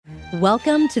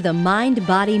Welcome to the Mind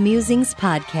Body Musings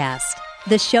podcast,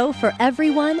 the show for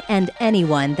everyone and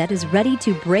anyone that is ready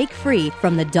to break free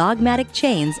from the dogmatic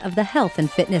chains of the health and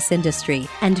fitness industry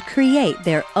and create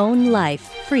their own life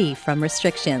free from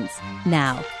restrictions.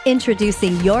 Now,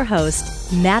 introducing your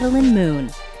host, Madeline Moon,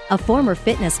 a former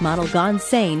fitness model gone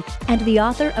sane and the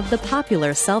author of the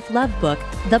popular self-love book,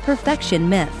 The Perfection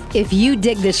Myth. If you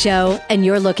dig the show and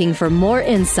you're looking for more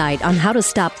insight on how to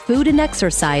stop food and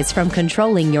exercise from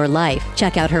controlling your life,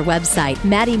 check out her website,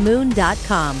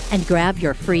 maddiemoon.com, and grab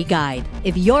your free guide.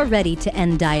 If you're ready to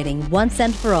end dieting once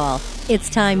and for all, it's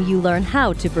time you learn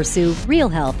how to pursue real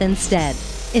health instead.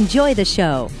 Enjoy the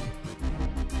show.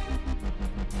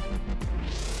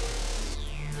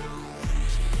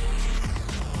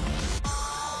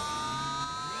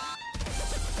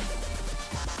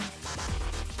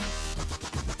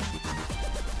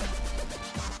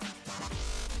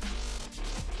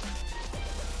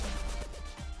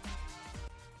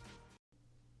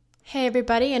 Hey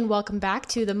everybody, and welcome back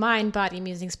to the Mind Body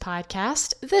Musings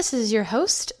podcast. This is your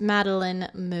host, Madeline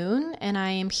Moon, and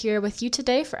I am here with you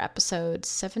today for episode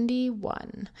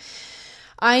 71.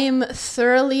 I am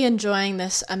thoroughly enjoying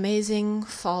this amazing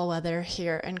fall weather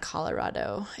here in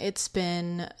Colorado. It's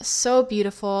been so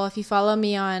beautiful. If you follow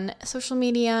me on social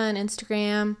media and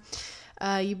Instagram,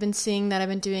 you've been seeing that I've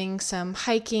been doing some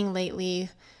hiking lately.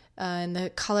 And the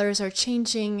colors are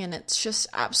changing, and it's just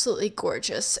absolutely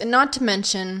gorgeous. And not to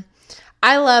mention,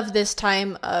 I love this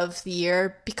time of the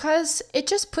year because it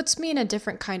just puts me in a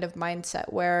different kind of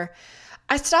mindset where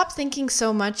I stop thinking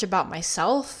so much about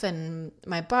myself and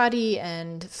my body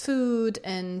and food,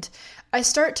 and I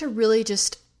start to really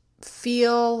just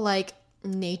feel like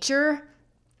nature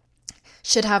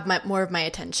should have more of my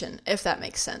attention, if that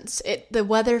makes sense. The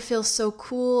weather feels so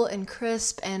cool and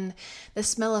crisp, and the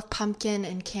smell of pumpkin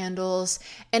and candles.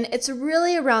 And it's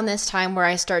really around this time where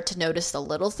I start to notice the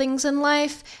little things in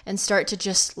life and start to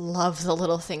just love the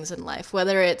little things in life,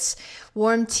 whether it's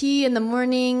warm tea in the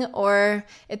morning or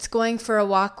it's going for a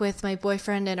walk with my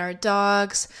boyfriend and our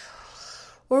dogs,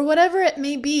 or whatever it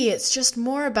may be. It's just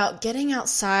more about getting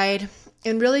outside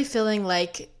and really feeling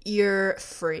like you're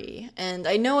free. And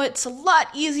I know it's a lot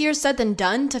easier said than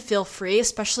done to feel free,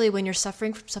 especially when you're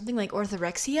suffering from something like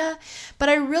orthorexia, but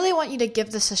I really want you to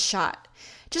give this a shot.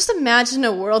 Just imagine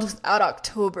a world without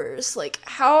Octobers. Like,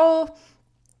 how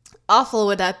awful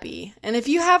would that be? And if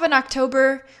you have an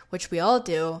October, which we all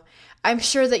do, I'm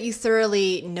sure that you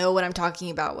thoroughly know what I'm talking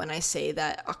about when I say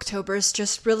that Octobers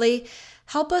just really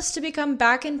help us to become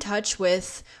back in touch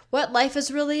with what life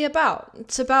is really about.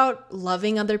 It's about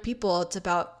loving other people. It's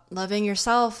about loving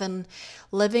yourself and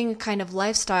living a kind of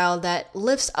lifestyle that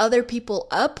lifts other people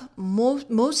up,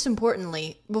 most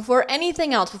importantly, before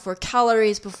anything else, before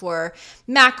calories, before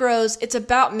macros. It's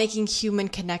about making human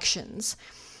connections.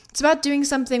 It's about doing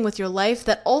something with your life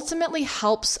that ultimately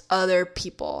helps other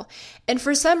people. And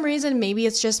for some reason, maybe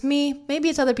it's just me, maybe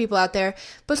it's other people out there,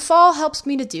 but fall helps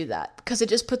me to do that because it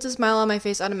just puts a smile on my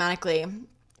face automatically.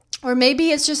 Or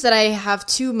maybe it's just that I have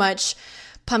too much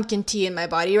pumpkin tea in my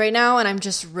body right now and I'm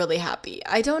just really happy.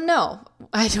 I don't know.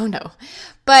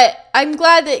 But I'm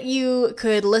glad that you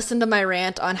could listen to my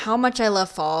rant on how much I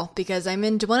love fall, because I'm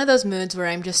in one of those moods where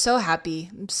I'm just so happy.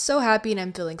 I'm so happy and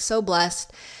I'm feeling so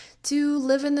blessed to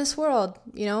live in this world,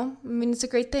 it's a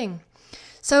great thing.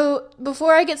 So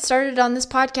before I get started on this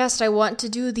podcast, I want to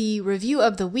do the review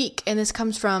of the week, and this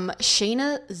comes from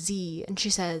Shayna Z, and she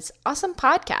says, "Awesome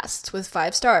podcasts with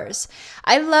 5 stars.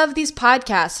 I love these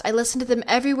podcasts. I listen to them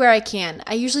everywhere I can.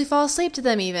 I usually fall asleep to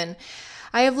them even.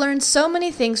 I have learned so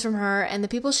many things from her and the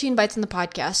people she invites on the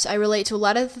podcast. I relate to a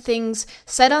lot of the things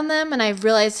said on them, and I've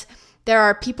realized there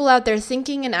are people out there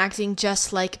thinking and acting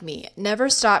just like me. Never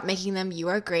stop making them. You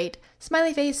are great.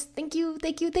 Smiley face. Thank you,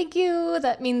 thank you, thank you."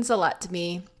 That means a lot to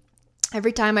me.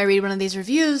 Every time I read one of these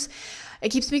reviews, it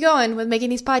keeps me going with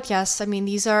making these podcasts.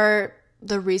 These are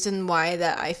the reason why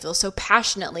that I feel so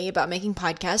passionately about making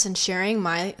podcasts and sharing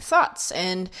my thoughts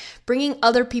and bringing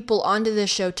other people onto this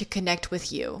show to connect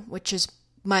with you, which is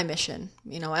my mission.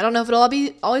 I don't know if it'll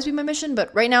always be my mission, but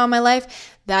right now in my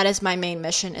life, that is my main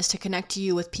mission, is to connect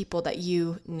you with people that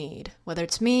you need. Whether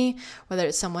it's me, whether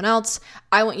it's someone else,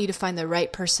 I want you to find the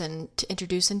right person to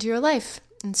introduce into your life.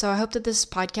 And so I hope that this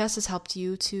podcast has helped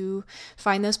you to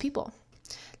find those people.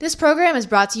 This program is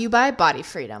brought to you by Body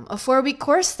Freedom, a 4-week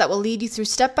course that will lead you through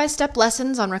step-by-step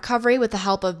lessons on recovery with the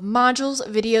help of modules,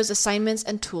 videos, assignments,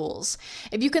 and tools.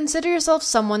 If you consider yourself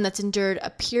someone that's endured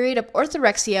a period of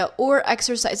orthorexia or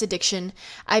exercise addiction,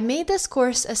 I made this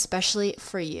course especially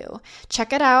for you.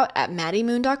 Check it out at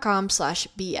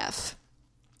maddiemoon.com/BF.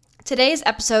 Today's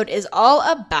episode is all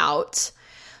about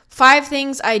 5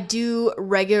 things I do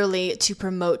regularly to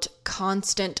promote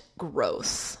constant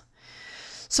growth.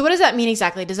 So what does that mean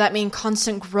exactly? Does that mean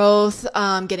constant growth?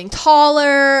 Getting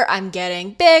taller, I'm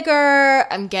getting bigger,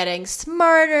 I'm getting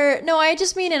smarter? No, I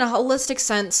just mean in a holistic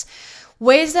sense,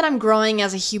 ways that I'm growing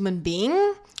as a human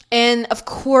being. And of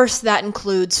course, that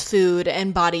includes food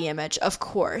and body image, of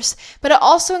course. But it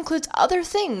also includes other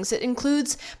things. It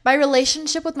includes my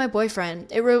relationship with my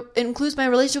boyfriend. It includes my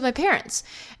relationship with my parents.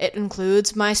 It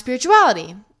includes my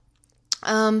spirituality,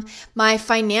 my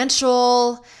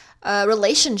financial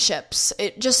relationships.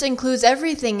 It just includes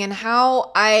everything and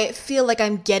how I feel like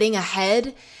I'm getting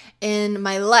ahead in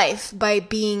my life by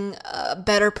being a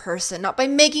better person, not by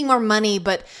making more money,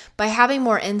 but by having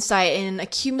more insight and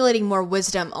accumulating more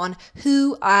wisdom on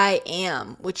who I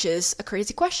am, which is a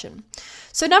crazy question.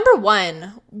 So number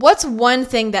 1, what's one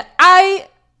thing that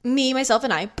myself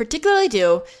and I particularly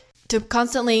do to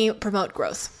constantly promote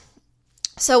growth?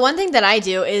 So one thing that I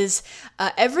do is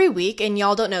every week, and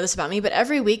y'all don't know this about me, but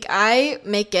every week I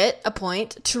make it a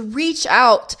point to reach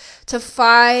out to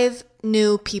 5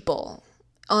 new people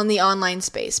on the online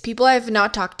space, people I have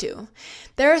not talked to.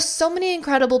 There are so many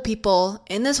incredible people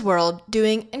in this world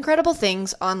doing incredible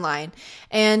things online,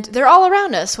 and they're all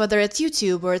around us, whether it's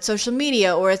YouTube or it's social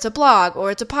media or it's a blog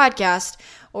or it's a podcast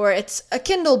or it's a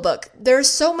Kindle book. There are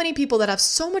so many people that have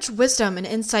so much wisdom and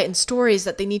insight and stories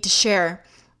that they need to share.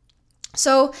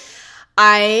 So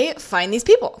I find these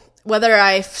people, whether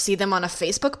I see them on a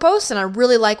Facebook post and I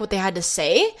really like what they had to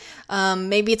say.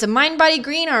 Maybe it's a Mind Body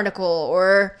Green article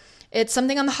or it's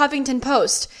something on the Huffington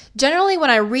Post. Generally, when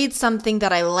I read something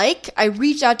that I like, I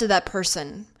reach out to that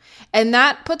person. And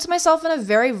that puts myself in a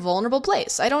very vulnerable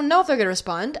place. I don't know if they're going to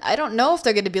respond. I don't know if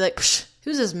they're going to be like, who's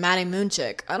this Maddie Moon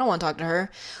chick? I don't want to talk to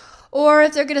her. Or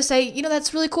if they're going to say,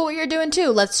 that's really cool what you're doing too.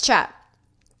 Let's chat.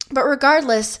 But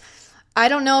regardless, I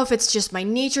don't know if it's just my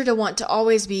nature to want to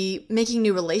always be making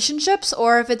new relationships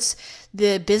or if it's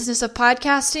the business of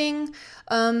podcasting,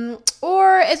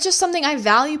 or it's just something I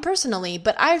value personally,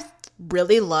 but I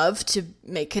really love to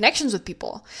make connections with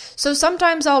people. So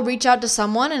sometimes I'll reach out to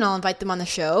someone and I'll invite them on the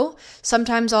show.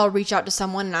 Sometimes I'll reach out to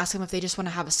someone and ask them if they just want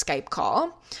to have a Skype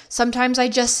call. Sometimes I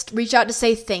just reach out to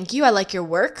say, thank you, I like your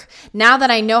work. Now that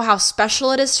I know how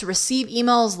special it is to receive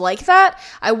emails like that,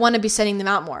 I want to be sending them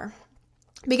out more.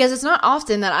 Because it's not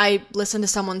often that I listen to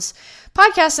someone's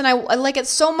podcast and I like it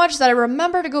so much that I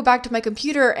remember to go back to my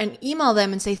computer and email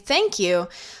them and say thank you.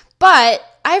 But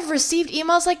I've received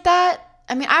emails like that.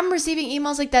 I'm receiving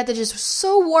emails like that just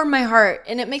so warm my heart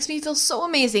and it makes me feel so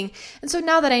amazing. And so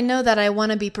now that I know that, I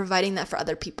want to be providing that for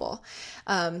other people.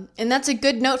 And that's a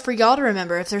good note for y'all to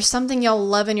remember. If there's something y'all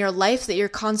love in your life that you're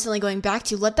constantly going back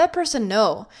to, let that person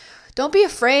know. Don't be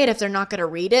afraid if they're not going to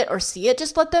read it or see it.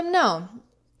 Just let them know.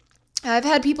 I've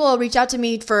had people reach out to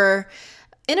me for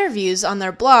interviews on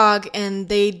their blog and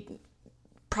they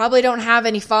probably don't have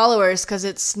any followers because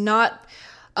it's not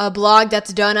a blog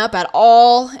that's done up at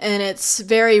all and it's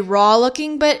very raw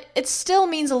looking, but it still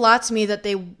means a lot to me that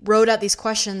they wrote out these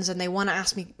questions and they want to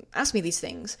ask me these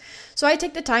things. So I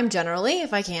take the time generally,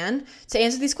 if I can, to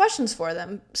answer these questions for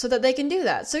them so that they can do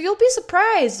that. So you'll be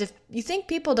surprised if you think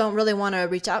people don't really want to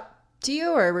reach out to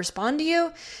you or respond to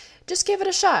you. Just give it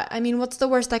a shot. What's the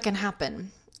worst that can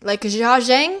happen? Like Jia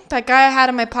Zhang, that guy I had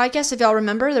on my podcast, if y'all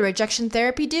remember, the rejection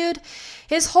therapy dude,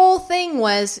 his whole thing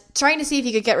was trying to see if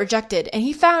he could get rejected. And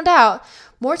he found out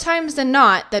more times than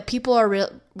not that people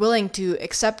are willing to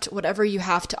accept whatever you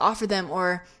have to offer them,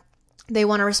 or they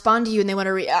want to respond to you and they want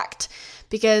to react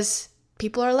because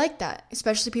people are like that,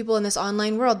 especially people in this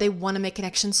online world. They want to make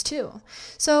connections too.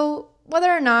 So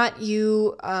whether or not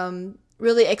you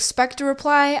really expect a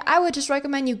reply, I would just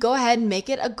recommend you go ahead and make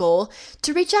it a goal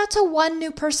to reach out to one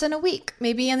new person a week,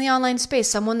 maybe in the online space,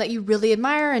 someone that you really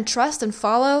admire and trust and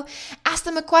follow. Ask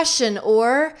them a question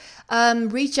or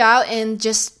reach out and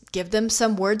just give them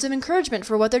some words of encouragement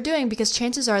for what they're doing because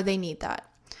chances are they need that.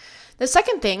 The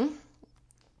second thing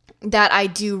that I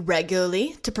do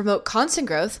regularly to promote constant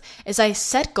growth is I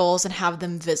set goals and have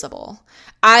them visible.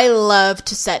 I love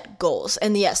to set goals,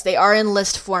 and yes, they are in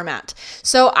list format.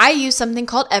 So I use something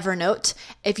called Evernote.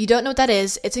 If you don't know what that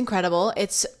is, it's incredible.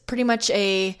 It's pretty much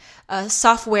a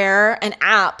software, an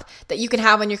app that you can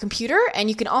have on your computer and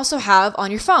you can also have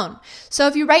on your phone. So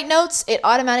if you write notes, it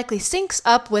automatically syncs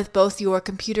up with both your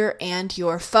computer and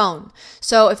your phone.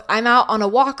 So if I'm out on a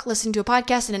walk listening to a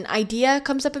podcast and an idea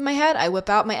comes up in my head, I whip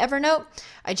out my Evernote,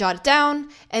 I jot it down,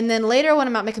 and then later when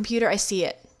I'm at my computer, I see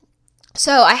it.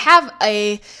 So I have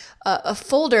a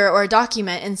folder or a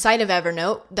document inside of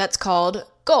Evernote that's called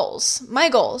goals, my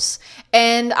goals.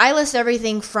 And I list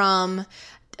everything from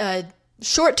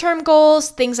short-term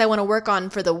goals, things I want to work on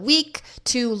for the week,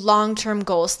 to long-term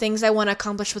goals, things I want to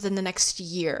accomplish within the next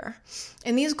year.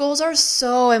 And these goals are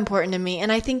so important to me,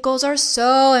 and I think goals are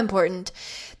so important.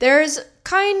 There's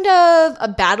kind of a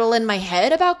battle in my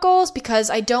head about goals because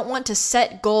I don't want to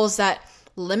set goals that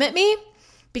limit me,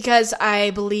 because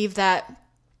I believe that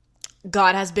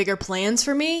God has bigger plans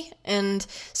for me. And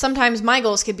sometimes my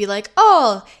goals could be like,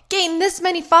 oh, gain this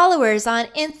many followers on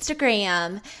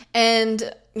Instagram.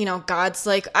 And, God's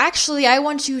like, actually, I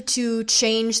want you to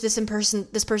change this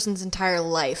person's entire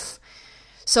life.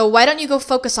 So why don't you go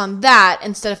focus on that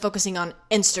instead of focusing on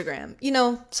Instagram?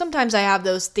 Sometimes I have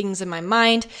those things in my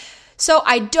mind. So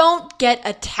I don't get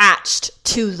attached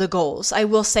to the goals. I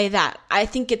will say that. I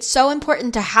think it's so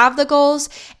important to have the goals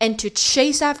and to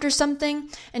chase after something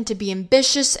and to be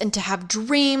ambitious and to have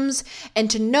dreams and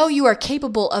to know you are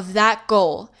capable of that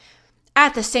goal.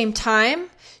 At the same time,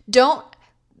 don't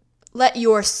let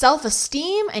your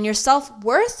self-esteem and your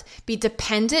self-worth be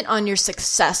dependent on your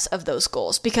success of those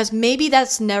goals, because maybe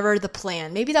that's never the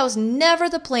plan. Maybe that was never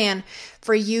the plan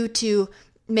for you to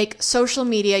make social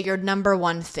media your number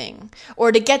one thing,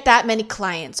 or to get that many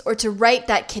clients, or to write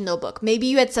that Kindle book. Maybe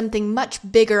you had something much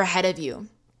bigger ahead of you.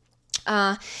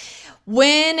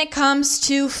 When it comes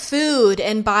to food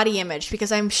and body image,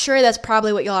 because I'm sure that's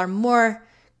probably what y'all are more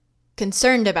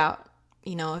concerned about.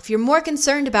 If you're more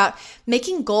concerned about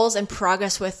making goals and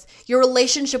progress with your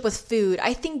relationship with food,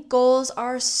 I think goals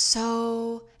are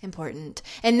so important.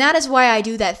 And that is why I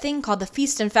do that thing called the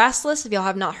Feast and Fast List. If y'all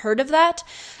have not heard of that,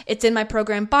 it's in my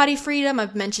program Body Freedom.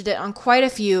 I've mentioned it on quite a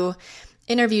few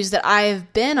interviews that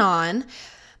I've been on.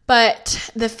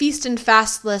 But the Feast and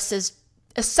Fast List is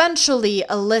essentially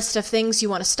a list of things you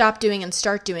want to stop doing and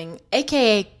start doing,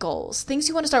 aka goals, things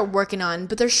you want to start working on,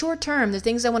 but they're short term. They're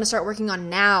things I want to start working on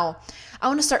now. I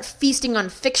want to start feasting on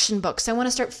fiction books. I want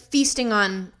to start feasting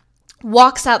on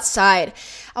walks outside.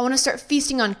 I want to start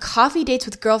feasting on coffee dates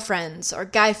with girlfriends or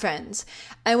guy friends.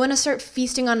 I want to start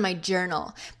feasting on my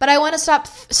journal. But I want to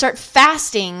start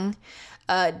fasting,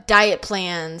 diet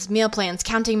plans, meal plans,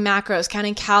 counting macros,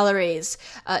 counting calories,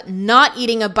 not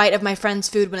eating a bite of my friend's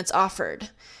food when it's offered.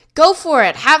 Go for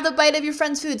it. Have the bite of your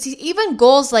friend's food. See, even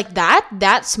goals like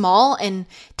that small and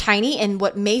tiny and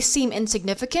what may seem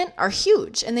insignificant are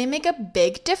huge, and they make a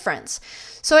big difference.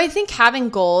 So I think having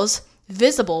goals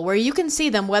visible where you can see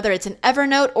them, whether it's an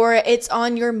Evernote or it's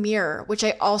on your mirror, which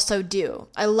I also do.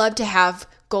 I love to have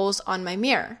goals on my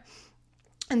mirror.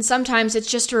 And sometimes it's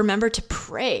just to remember to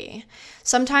pray.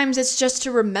 Sometimes it's just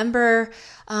to remember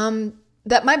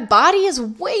that my body is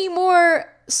way more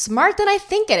smart than I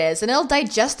think it is, and it'll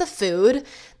digest the food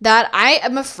that I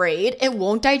am afraid it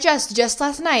won't digest. Just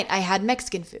last night, I had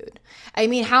Mexican food. I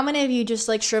mean, how many of you just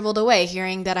shriveled away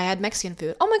hearing that I had Mexican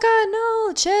food? Oh my God,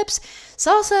 no, chips,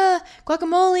 salsa,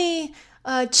 guacamole,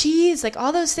 cheese,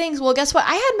 all those things. Well, guess what?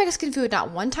 I had Mexican food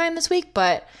not one time this week,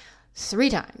 but 3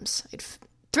 times.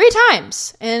 3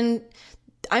 times. And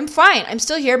I'm fine. I'm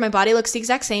still here. My body looks the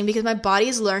exact same because my body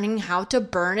is learning how to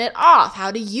burn it off,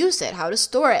 how to use it, how to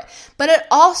store it. But it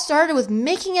all started with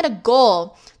making it a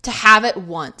goal to have it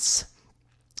once.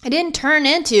 It didn't turn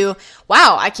into,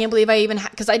 wow, I can't believe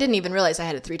because I didn't even realize I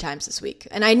had it 3 times this week.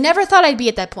 And I never thought I'd be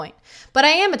at that point. But I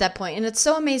am at that point, and it's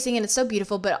so amazing and it's so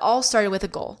beautiful, but it all started with a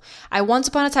goal. I once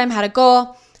upon a time had a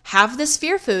goal, have this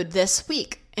fear food this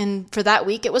week. And for that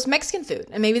week, it was Mexican food.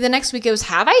 And maybe the next week it was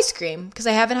have ice cream, because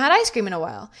I haven't had ice cream in a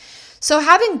while. So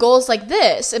having goals like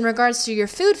this in regards to your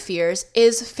food fears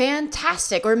is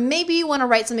fantastic. Or maybe you want to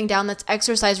write something down that's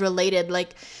exercise related,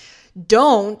 like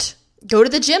don't go to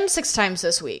the gym 6 times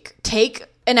this week. Take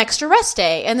an extra rest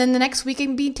day. And then the next week you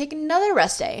can be taking another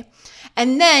rest day.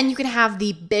 And then you can have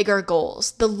the bigger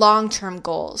goals, the long-term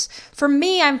goals. For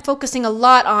me, I'm focusing a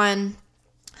lot on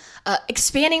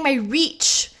expanding my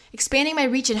reach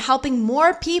and helping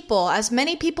more people, as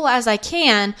many people as I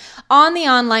can, on the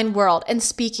online world and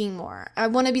speaking more. I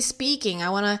want to be speaking. I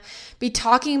want to be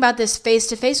talking about this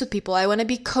face-to-face with people. I want to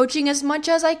be coaching as much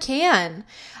as I can.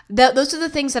 Those are the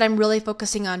things that I'm really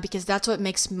focusing on, because that's what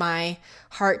makes my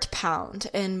heart pound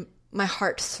and my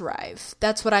heart thrive.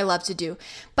 That's what I love to do.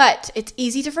 But it's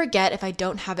easy to forget if I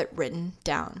don't have it written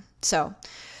down. So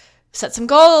set some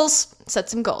goals,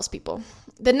 people.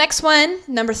 The next one,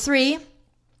 number 3,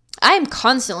 I am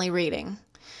constantly reading.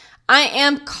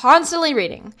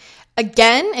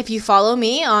 Again, if you follow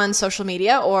me on social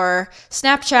media or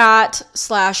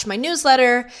Snapchat / my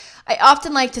newsletter, I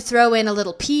often like to throw in a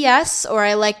little PS, or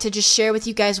I like to just share with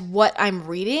you guys what I'm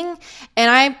reading.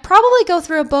 And I probably go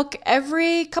through a book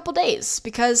every couple days,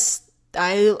 because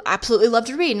I absolutely love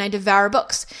to read and I devour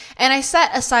books. And I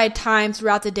set aside time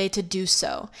throughout the day to do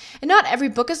so. And not every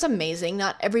book is amazing.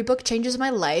 Not every book changes my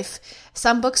life.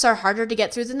 Some books are harder to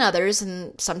get through than others,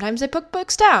 and sometimes I put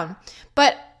books down.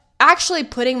 But actually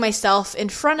putting myself in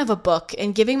front of a book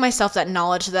and giving myself that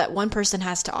knowledge that one person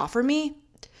has to offer me,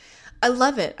 I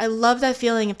love it. I love that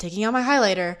feeling of taking out my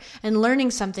highlighter and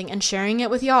learning something and sharing it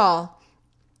with y'all.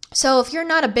 So if you're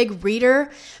not a big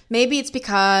reader, maybe it's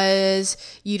because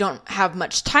you don't have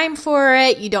much time for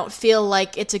it. You don't feel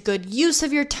like it's a good use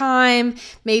of your time.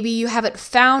 Maybe you haven't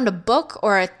found a book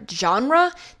or a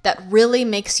genre that really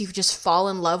makes you just fall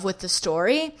in love with the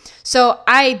story. So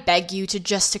I beg you to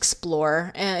just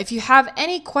explore. And if you have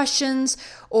any questions,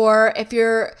 or if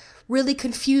you're really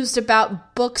confused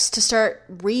about books to start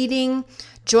reading,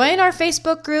 join our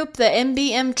Facebook group, the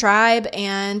MBM Tribe,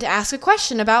 and ask a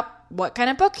question about what kind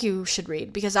of book you should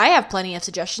read, because I have plenty of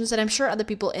suggestions and I'm sure other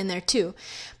people in there too.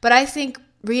 But I think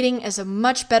reading is a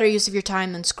much better use of your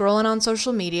time than scrolling on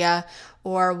social media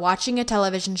or watching a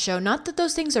television show. Not that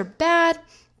those things are bad,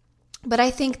 but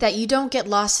I think that you don't get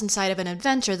lost inside of an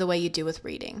adventure the way you do with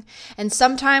reading. And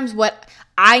sometimes what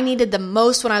I needed the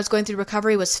most when I was going through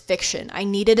recovery was fiction. I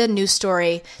needed a new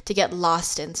story to get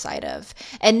lost inside of.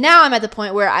 And now I'm at the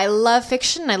point where I love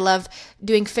fiction. I love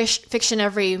doing fiction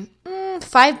every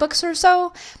 5 books or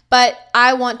so, but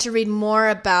I want to read more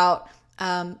about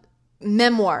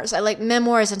memoirs. I like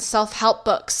memoirs and self-help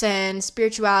books and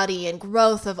spirituality and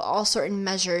growth of all certain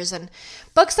measures, and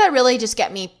books that really just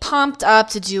get me pumped up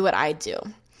to do what I do.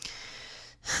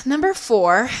 Number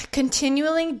 4,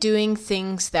 continually doing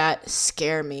things that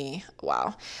scare me.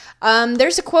 Wow.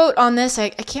 There's a quote on this. I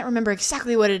can't remember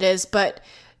exactly what it is, but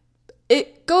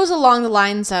it goes along the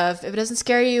lines of, if it doesn't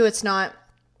scare you, it's not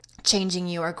changing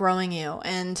you or growing you.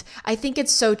 And I think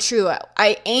it's so true.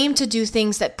 I aim to do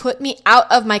things that put me out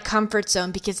of my comfort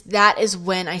zone, because that is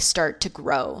when I start to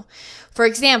grow. For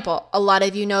example, a lot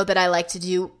of you know that I like to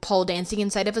do pole dancing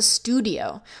inside of a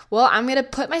studio. Well, I'm going to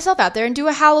put myself out there and do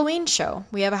a Halloween show.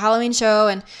 We have a Halloween show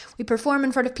and we perform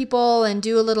in front of people and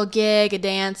do a little gig, a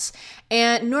dance.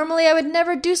 And normally I would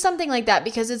never do something like that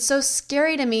because it's so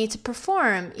scary to me to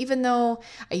perform, even though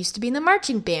I used to be in the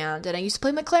marching band and I used to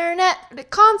play my clarinet at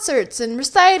concerts and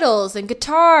recitals and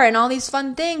guitar and all these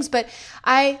fun things. But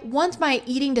once my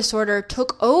eating disorder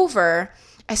took over,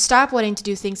 I stopped wanting to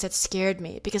do things that scared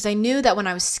me, because I knew that when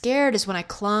I was scared is when I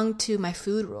clung to my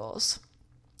food rules.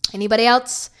 Anybody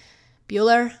else?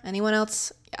 Bueller? Anyone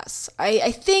else? Yes.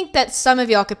 I think that some of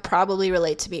y'all could probably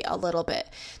relate to me a little bit,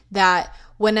 that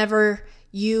whenever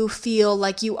you feel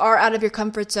like you are out of your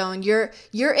comfort zone, you're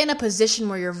in a position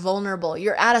where you're vulnerable.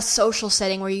 You're at a social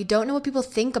setting where you don't know what people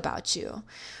think about you,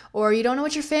 or you don't know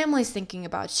what your family's thinking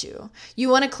about you. You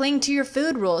want to cling to your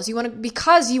food rules.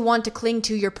 Because you want to cling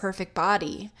to your perfect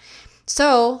body.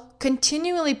 So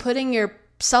continually putting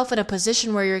yourself in a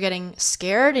position where you're getting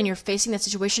scared and you're facing that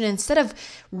situation, instead of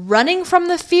running from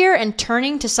the fear and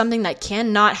turning to something that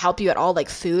cannot help you at all, like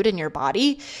food in your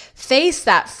body, face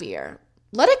that fear.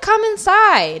 Let it come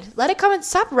inside. Let it come and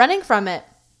stop running from it.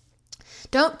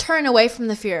 Don't turn away from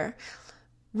the fear.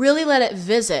 Really let it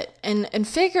visit and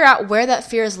figure out where that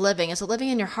fear is living. Is it living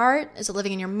in your heart? Is it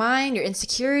living in your mind, your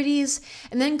insecurities?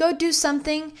 And then go do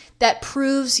something that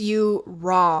proves you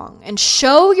wrong and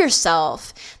show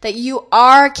yourself that you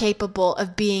are capable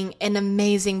of being an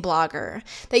amazing blogger,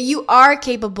 that you are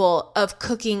capable of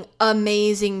cooking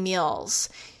amazing meals.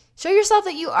 Show yourself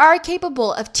that you are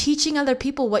capable of teaching other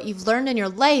people what you've learned in your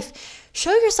life.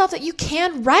 Show yourself that you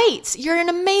can write. You're an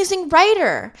amazing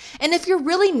writer. And if you're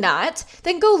really not,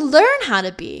 then go learn how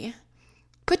to be.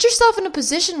 Put yourself in a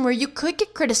position where you could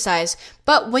get criticized,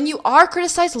 but when you are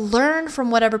criticized, learn from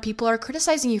whatever people are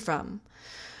criticizing you from.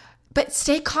 But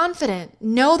stay confident.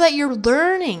 Know that you're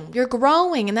learning, you're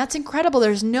growing, and that's incredible.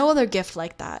 There's no other gift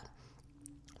like that.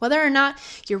 Whether or not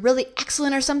you're really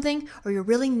excellent at something or you're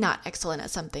really not excellent at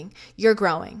something, you're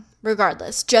growing,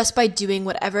 regardless, just by doing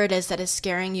whatever it is that is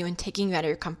scaring you and taking you out of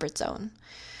your comfort zone.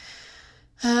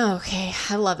 Okay,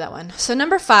 I love that one. So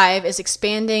number 5 is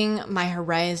expanding my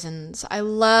horizons. I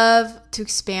love to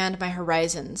expand my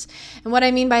horizons. And what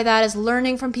I mean by that is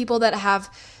learning from people that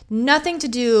have nothing to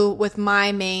do with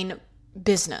my main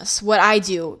business, what I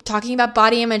do. Talking about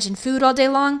body image and food all day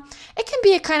long, it can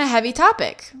be a kind of heavy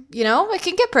topic. It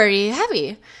can get pretty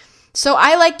heavy. So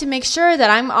I like to make sure that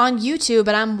I'm on YouTube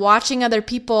and I'm watching other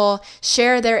people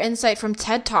share their insight from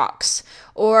TED Talks,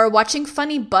 or watching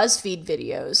funny BuzzFeed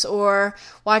videos, or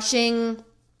watching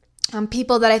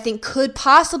people that I think could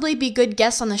possibly be good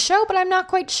guests on the show, but I'm not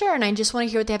quite sure and I just want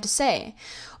to hear what they have to say.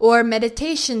 Or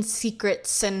meditation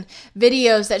secrets and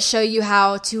videos that show you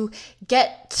how to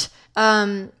get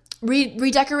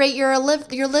redecorate your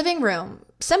living room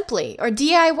simply, or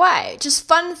DIY, just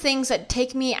fun things that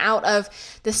take me out of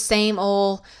the same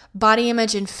old body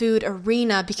image and food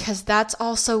arena, because that's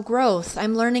also growth.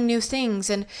 I'm learning new things.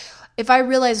 And if I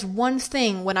realized one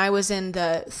thing when I was in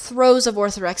the throes of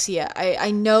orthorexia,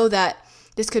 I know that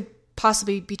this could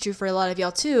possibly be true for a lot of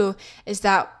y'all too, is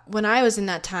that when I was in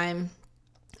that time,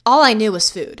 all I knew was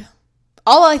food.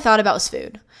 All I thought about was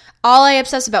food. All I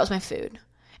obsessed about was my food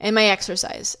and my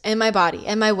exercise and my body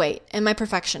and my weight and my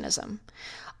perfectionism.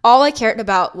 All I cared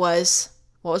about was,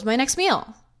 what was my next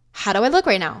meal? How do I look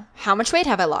right now? How much weight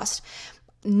have I lost?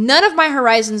 None of my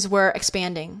horizons were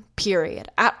expanding, period,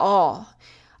 at all.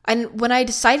 And when I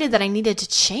decided that I needed to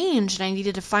change and I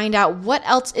needed to find out what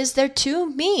else is there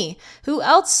to me, who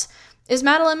else is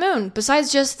Madeline Moon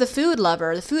besides just the food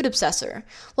lover, the food obsessor?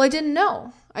 Well, I didn't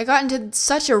know. I got into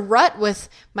such a rut with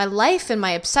my life and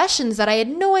my obsessions that I had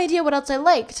no idea what else I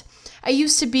liked. I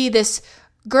used to be this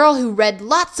girl who read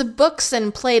lots of books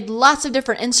and played lots of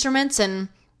different instruments and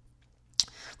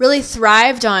really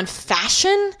thrived on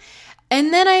fashion.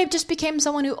 And then I just became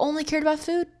someone who only cared about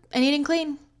food and eating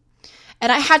clean.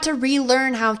 And I had to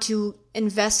relearn how to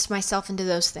invest myself into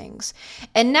those things.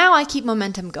 And now I keep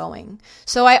momentum going.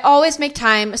 So I always make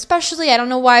time, especially, I don't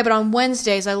know why, but on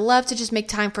Wednesdays, I love to just make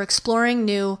time for exploring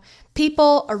new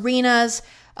people, arenas,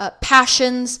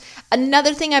 passions.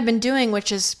 Another thing I've been doing,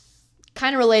 which is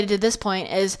kind of related to this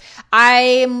point, is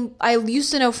I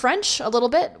used to know French a little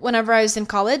bit whenever I was in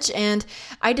college, and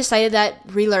I decided that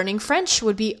relearning French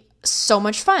would be so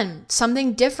much fun,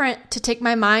 something different to take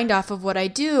my mind off of what I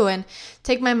do and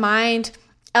take my mind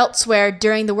elsewhere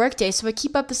during the workday. So I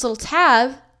keep up this little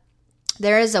tab.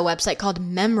 There is a website called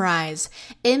Memrise,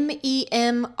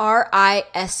 Memrise,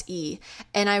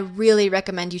 and I really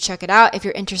recommend you check it out if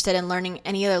you're interested in learning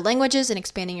any other languages and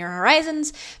expanding your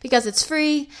horizons, because it's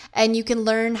free and you can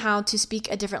learn how to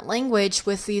speak a different language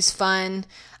with these fun,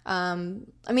 I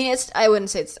wouldn't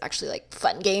say it's actually like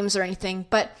fun games or anything,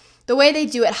 but the way they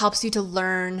do it helps you to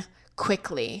learn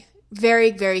quickly,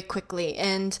 very, very quickly.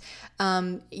 And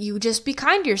you just be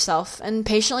kind to yourself and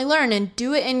patiently learn, and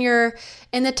do it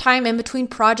in the time in between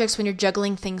projects when you're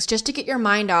juggling things, just to get your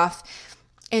mind off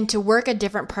and to work a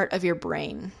different part of your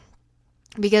brain.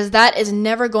 Because that is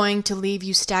never going to leave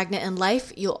you stagnant in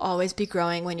life. You'll always be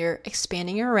growing when you're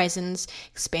expanding your horizons,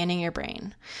 expanding your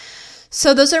brain.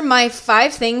 So those are my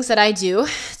 5 things that I do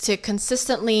to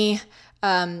consistently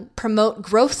promote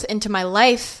growth into my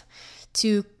life,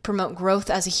 to promote growth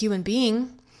as a human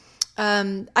being.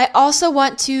 I also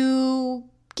want to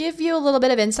give you a little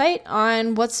bit of insight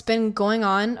on what's been going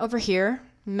on over here,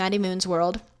 Maddie Moon's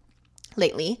world,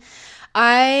 lately.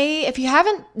 If you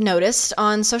haven't noticed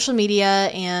on social media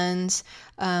and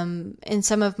in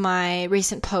some of my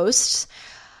recent posts,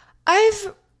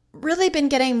 I've really been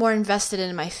getting more invested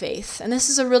in my faith. And this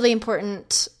is a really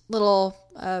important little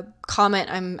comment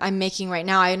I'm making right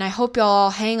now, and I hope y'all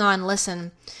hang on,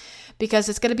 listen, because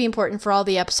it's going to be important for all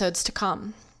the episodes to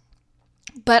come.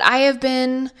 But I have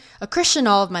been a Christian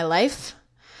all of my life.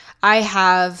 I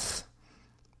have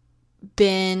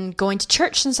been going to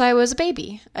church since I was a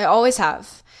baby. I always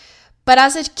have. But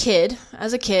as a kid,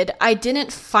 I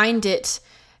didn't find it,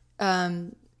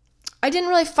 I didn't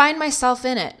really find myself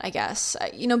in it, I guess.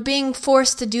 Being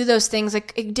forced to do those things,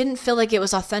 it didn't feel like it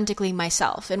was authentically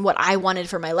myself and what I wanted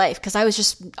for my life. Because I was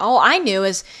just, all I knew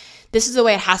is this is the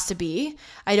way it has to be.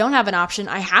 I don't have an option.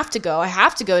 I have to go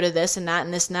to this and that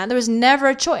and this and that. There was never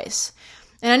a choice.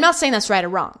 And I'm not saying that's right or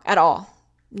wrong at all.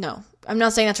 No, I'm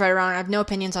not saying that's right or wrong. I have no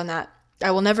opinions on that.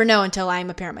 I will never know until I'm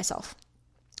a parent myself.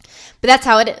 But that's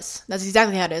how it is. That's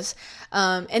exactly how it is.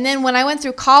 And then when I went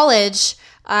through college,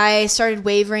 I started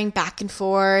wavering back and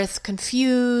forth,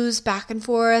 confused, back and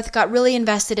forth, got really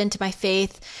invested into my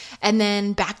faith, and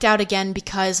then backed out again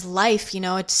because life,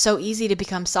 it's so easy to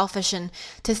become selfish and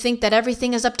to think that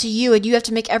everything is up to you and you have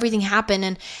to make everything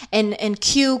happen, and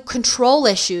cue control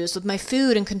issues with my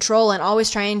food and control, and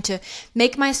always trying to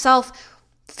make myself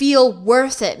feel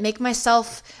worth it, make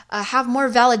myself have more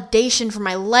validation for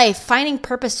my life, finding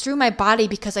purpose through my body,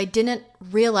 because I didn't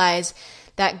realize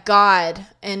that God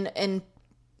and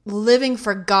living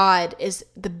for God is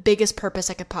the biggest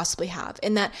purpose I could possibly have.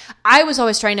 And that I was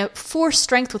always trying to force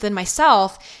strength within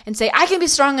myself and say, I can be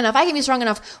strong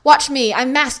enough. Watch me.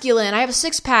 I'm masculine. I have a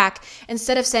 6-pack.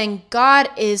 Instead of saying, God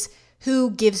is who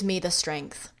gives me the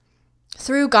strength.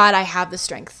 Through God, I have the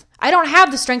strength. I don't have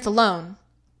the strength alone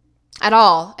at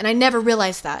all. And I never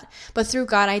realized that. But through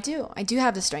God, I do. I do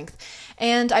have the strength.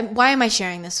 And why am I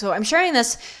sharing this? So I'm sharing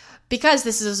this because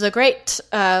this is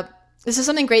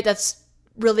something great that's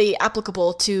really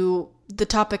applicable to the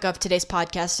topic of today's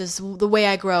podcast is the way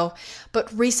I grow.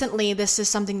 But recently, this is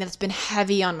something that's been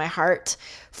heavy on my heart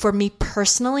for me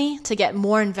personally, to get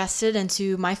more invested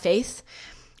into my faith,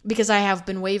 because I have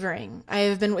been wavering.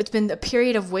 It's been a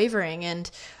period of wavering. And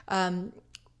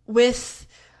with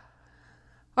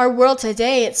our world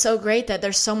today, it's so great that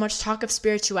there's so much talk of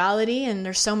spirituality and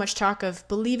there's so much talk of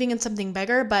believing in something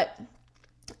bigger, but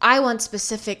I want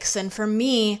specifics. And for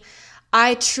me,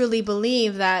 I truly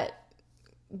believe that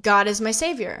God is my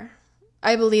Savior.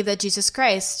 I believe that Jesus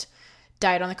Christ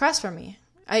died on the cross for me.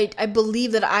 I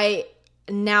believe that I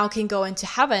now can go into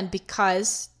heaven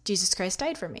because Jesus Christ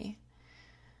died for me.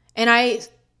 And I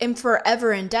am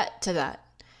forever in debt to that.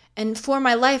 And for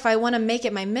my life, I want to make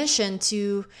it my mission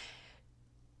to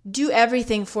do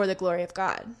everything for the glory of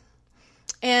God.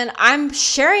 And I'm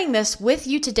sharing this with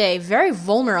you today very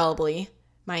vulnerably,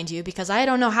 mind you, because I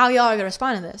don't know how y'all are going to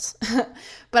respond to this.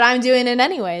 But I'm doing it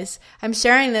anyways. I'm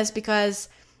sharing this because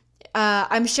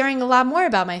I'm sharing a lot more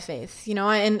about my faith.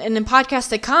 And in podcasts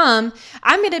to come,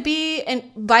 I'm going to be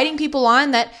inviting people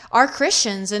on that are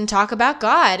Christians and talk about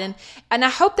God. And I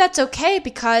hope that's okay,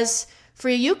 because for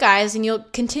you guys, and you'll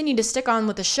continue to stick on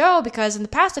with the show, because in the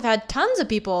past I've had tons of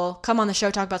people come on the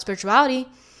show talk about spirituality,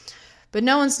 but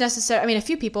no one's necessarily, a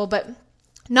few people, but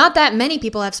not that many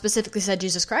people have specifically said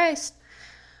Jesus Christ,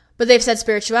 but they've said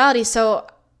spirituality. So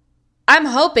I'm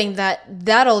hoping that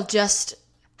that'll just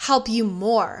help you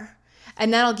more,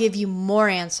 and that'll give you more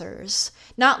answers,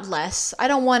 not less. I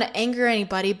don't want to anger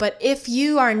anybody, but if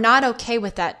you are not okay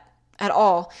with that at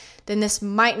all, then this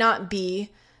might not be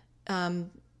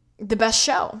the best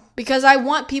show, because I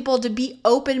want people to be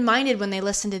open-minded when they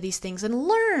listen to these things and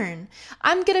learn.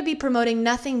 I'm going to be promoting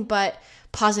nothing but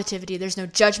positivity. There's no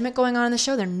judgment going on in the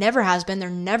show. There never has been. There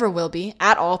never will be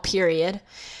at all, period.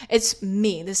 It's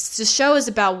me. This show is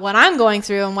about what I'm going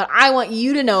through and what I want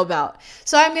you to know about.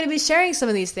 So I'm going to be sharing some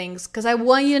of these things because I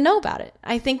want you to know about it.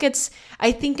 I think it's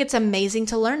amazing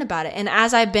to learn about it. And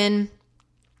as I've been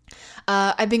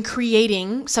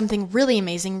creating something really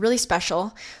amazing, really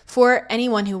special for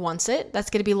anyone who wants it. That's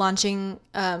going to be launching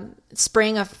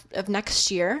spring of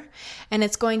next year. And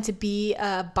it's going to be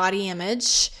a body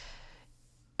image,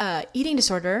 eating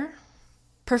disorder,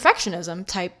 perfectionism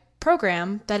type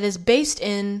program that is based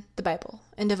in the Bible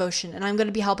and devotion. And I'm going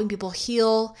to be helping people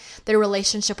heal their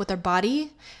relationship with their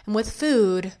body and with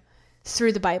food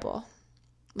through the Bible,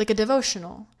 like a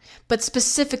devotional, but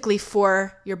specifically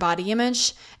for your body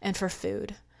image and for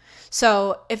food.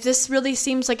 So if this really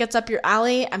seems like it's up your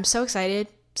alley, I'm so excited.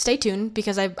 Stay tuned,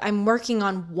 because I'm working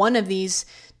on one of these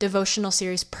devotional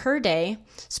series per day,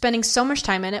 spending so much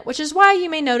time in it, which is why you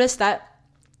may notice that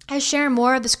I share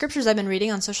more of the scriptures I've been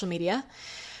reading on social media,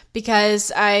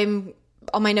 because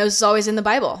all my nose is always in the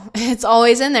Bible. It's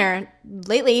always in there.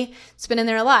 Lately, it's been in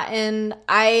there a lot. And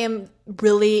I am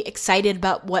really excited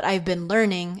about what I've been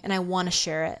learning, and I want to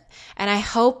share it. And I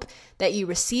hope that you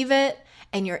receive it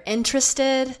and you're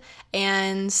interested.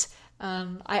 And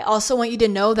I also want you to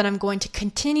know that I'm going to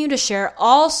continue to share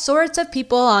all sorts of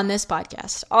people on this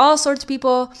podcast. All sorts of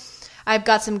people. I've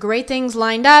got some great things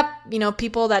lined up.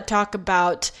 People that talk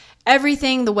about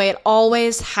everything the way it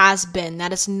always has been.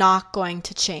 That is not going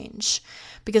to change,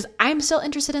 because I'm still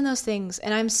interested in those things,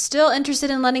 and I'm still interested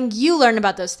in letting you learn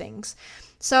about those things.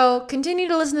 So continue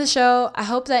to listen to the show. I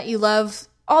hope that you love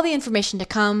all the information to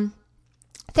come.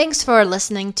 Thanks for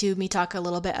listening to me talk a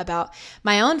little bit about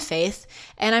my own faith,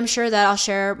 and I'm sure that I'll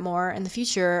share more in the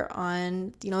future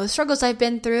on, the struggles I've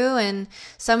been through and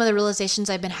some of the realizations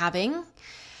I've been having.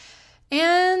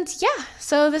 And yeah,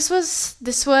 so this was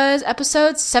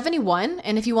episode 71.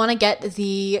 And if you want to get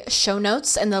the show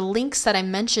notes and the links that I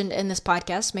mentioned in this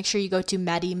podcast, make sure you go to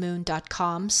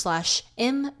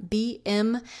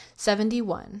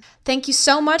maddiemoon.com/mbm71. Thank you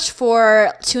so much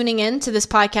for tuning in to this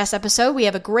podcast episode. We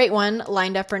have a great one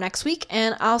lined up for next week,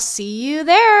 and I'll see you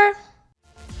there.